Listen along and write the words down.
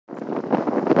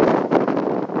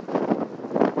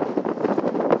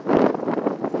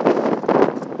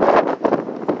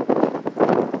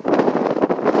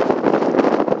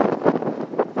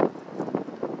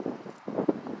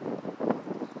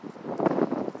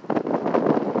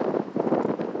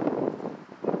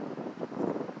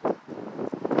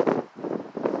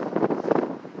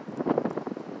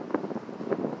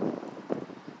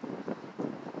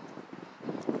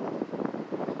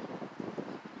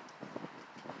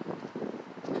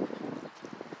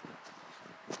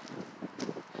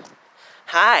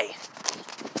Hi,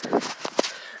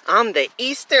 I'm the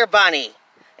Easter Bunny,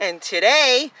 and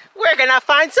today we're gonna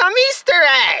find some Easter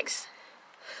eggs!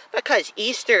 Because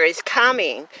Easter is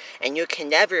coming, and you can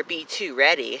never be too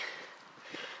ready.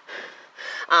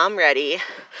 I'm ready.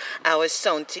 I was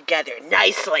sewn together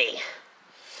nicely.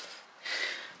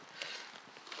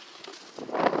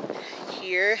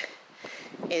 Here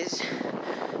is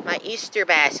my Easter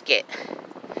basket,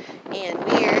 and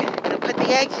we're gonna put the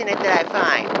eggs in it that I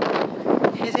find.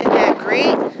 Isn't that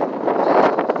great?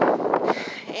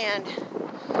 And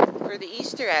for the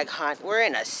Easter egg hunt, we're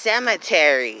in a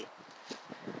cemetery.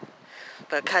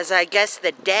 Because I guess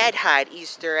the dead hide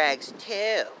Easter eggs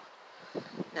too.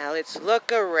 Now let's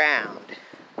look around.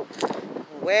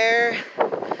 Where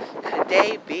could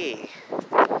they be?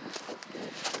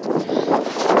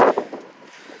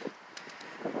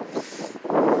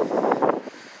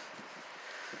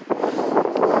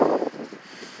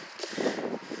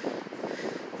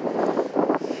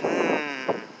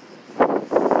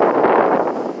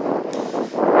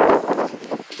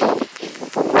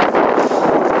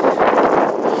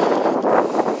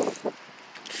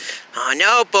 Oh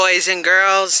no, boys and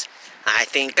girls, I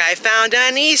think I found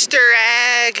an Easter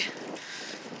egg.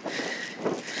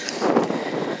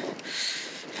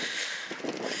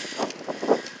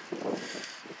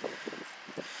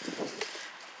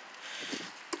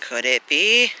 Could it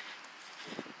be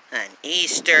an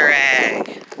Easter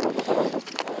egg?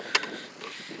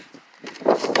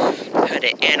 Put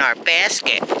it in our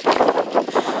basket.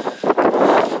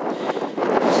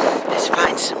 Let's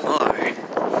find some more.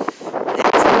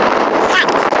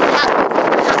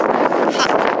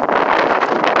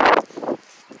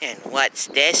 And what's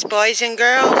this, boys and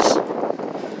girls?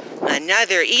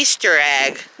 Another Easter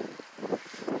egg?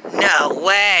 No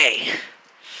way!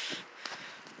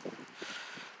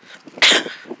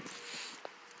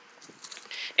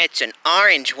 It's an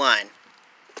orange one.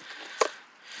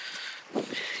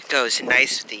 Goes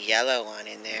nice with the yellow one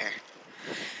in there.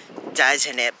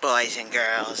 Doesn't it, boys and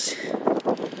girls?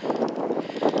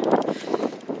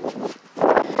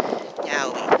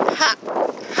 Now we hop,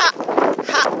 hop,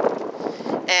 hop.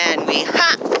 And we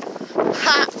hop,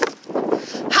 hop,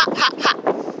 hop, hop, hop.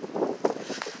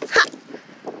 Hop,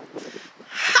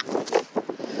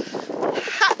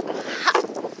 hop, hop,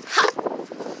 hop, hop.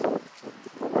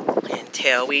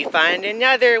 Until we find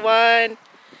another one.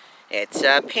 It's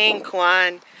a pink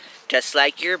one. Just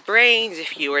like your brains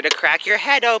if you were to crack your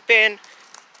head open.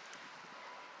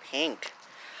 Pink,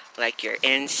 like your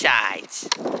insides.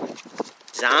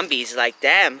 Zombies like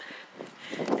them.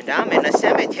 And I'm in a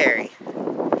cemetery.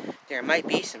 There might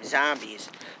be some zombies,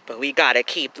 but we gotta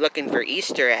keep looking for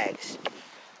Easter eggs.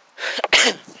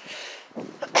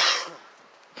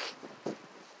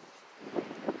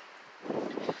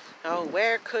 Oh,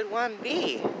 where could one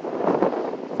be?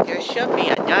 There should be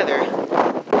another.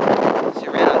 It's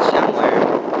around somewhere.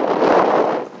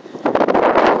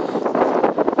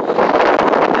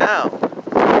 No.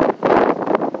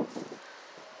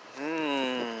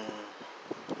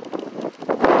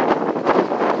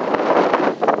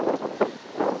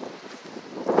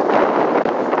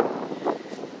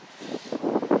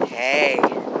 Hey, I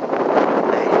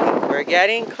think we're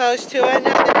getting close to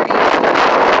another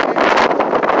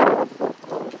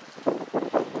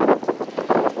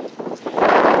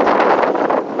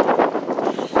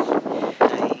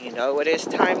You know what it's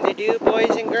time to do,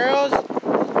 boys and girls?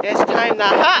 It's time to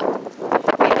hop.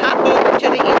 We hop over to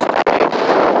the Easter egg,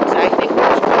 because I think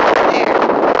there's one over there.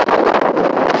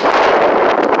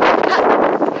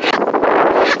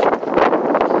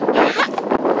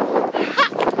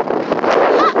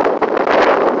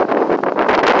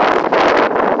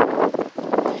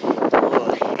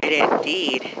 Oh, it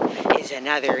indeed is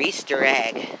another Easter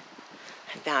egg.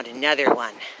 I found another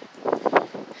one.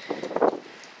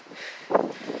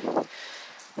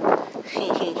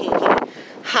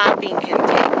 Hopping can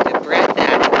take the breath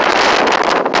out of you.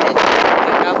 And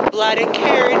drink enough blood and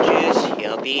carrot juice,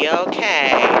 you'll be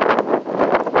okay.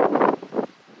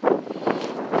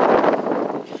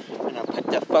 I'm gonna put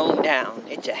the phone down.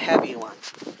 It's a heavy one.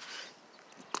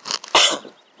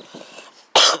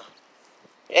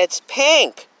 It's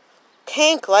pink.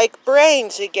 Pink like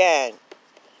brains again.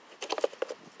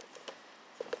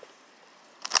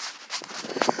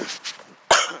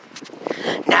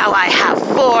 Now I have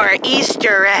 4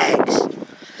 Easter eggs.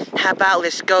 How about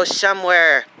let's go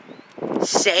somewhere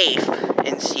safe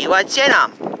and see what's in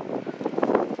them?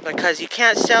 Because you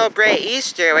can't celebrate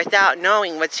Easter without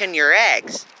knowing what's in your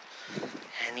eggs.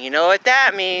 And you know what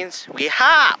that means. We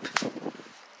hop.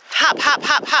 Hop, hop,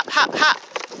 hop, hop, hop, hop.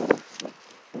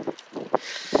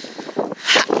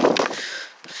 Hop.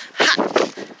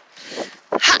 Hop.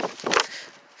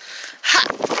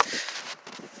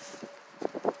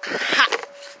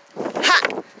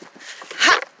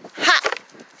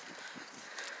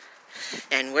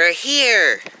 And we're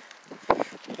here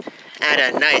at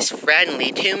a nice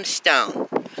friendly tombstone.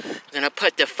 I'm gonna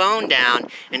put the phone down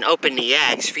and open the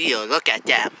eggs for you to look at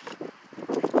them.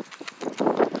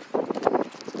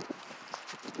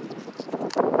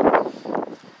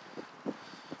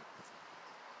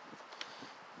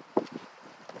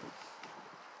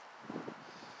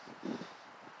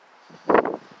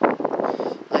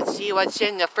 Let's see what's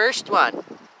in the first one.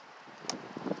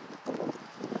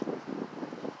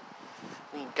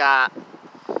 We got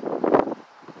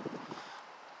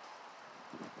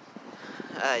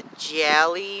a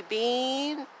jelly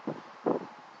bean.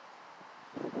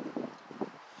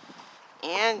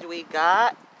 And we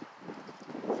got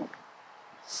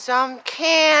some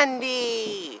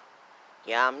candy.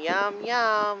 Yum, yum,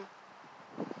 yum.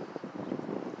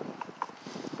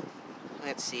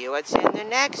 Let's see what's in the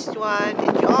next one.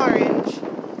 It's orange.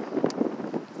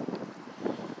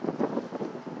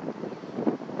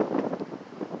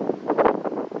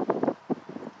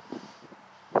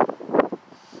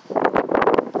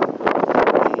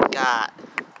 We got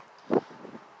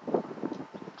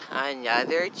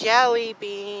another jelly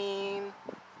bean.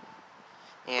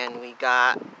 And we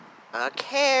got a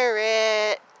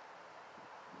carrot.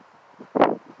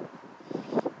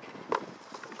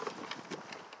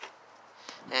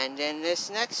 And in this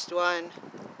next one,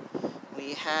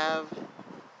 we have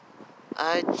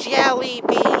a jelly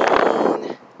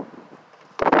bean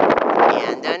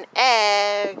and an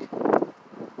egg.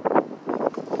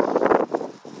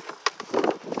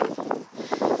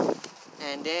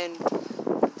 And in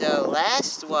the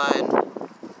last one,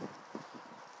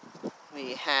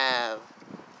 we have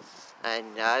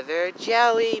another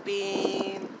jelly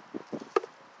bean.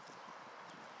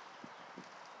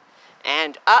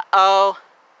 And uh-oh,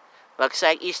 looks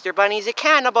like Easter Bunny's a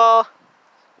cannibal.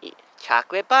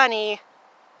 Chocolate Bunny.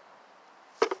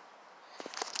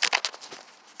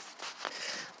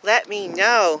 Let me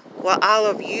know what all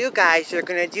of you guys are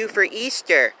going to do for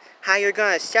Easter. How you're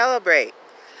going to celebrate.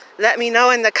 Let me know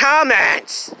in the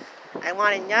comments. I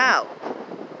want to know.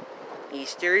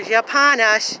 Easter is upon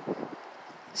us.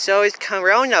 So is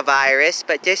coronavirus,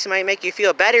 but this might make you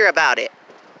feel better about it.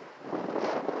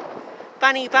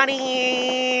 Bunny,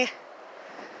 bunny.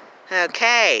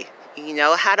 Okay, you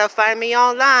know how to find me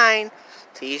online.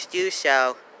 Please do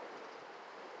so.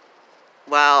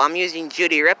 Well, I'm using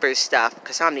Judy Ripper's stuff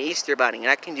because I'm the Easter Bunny and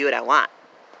I can do what I want.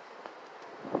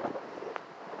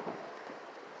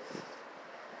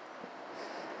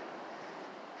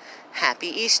 Happy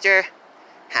Easter.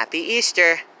 Happy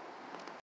Easter.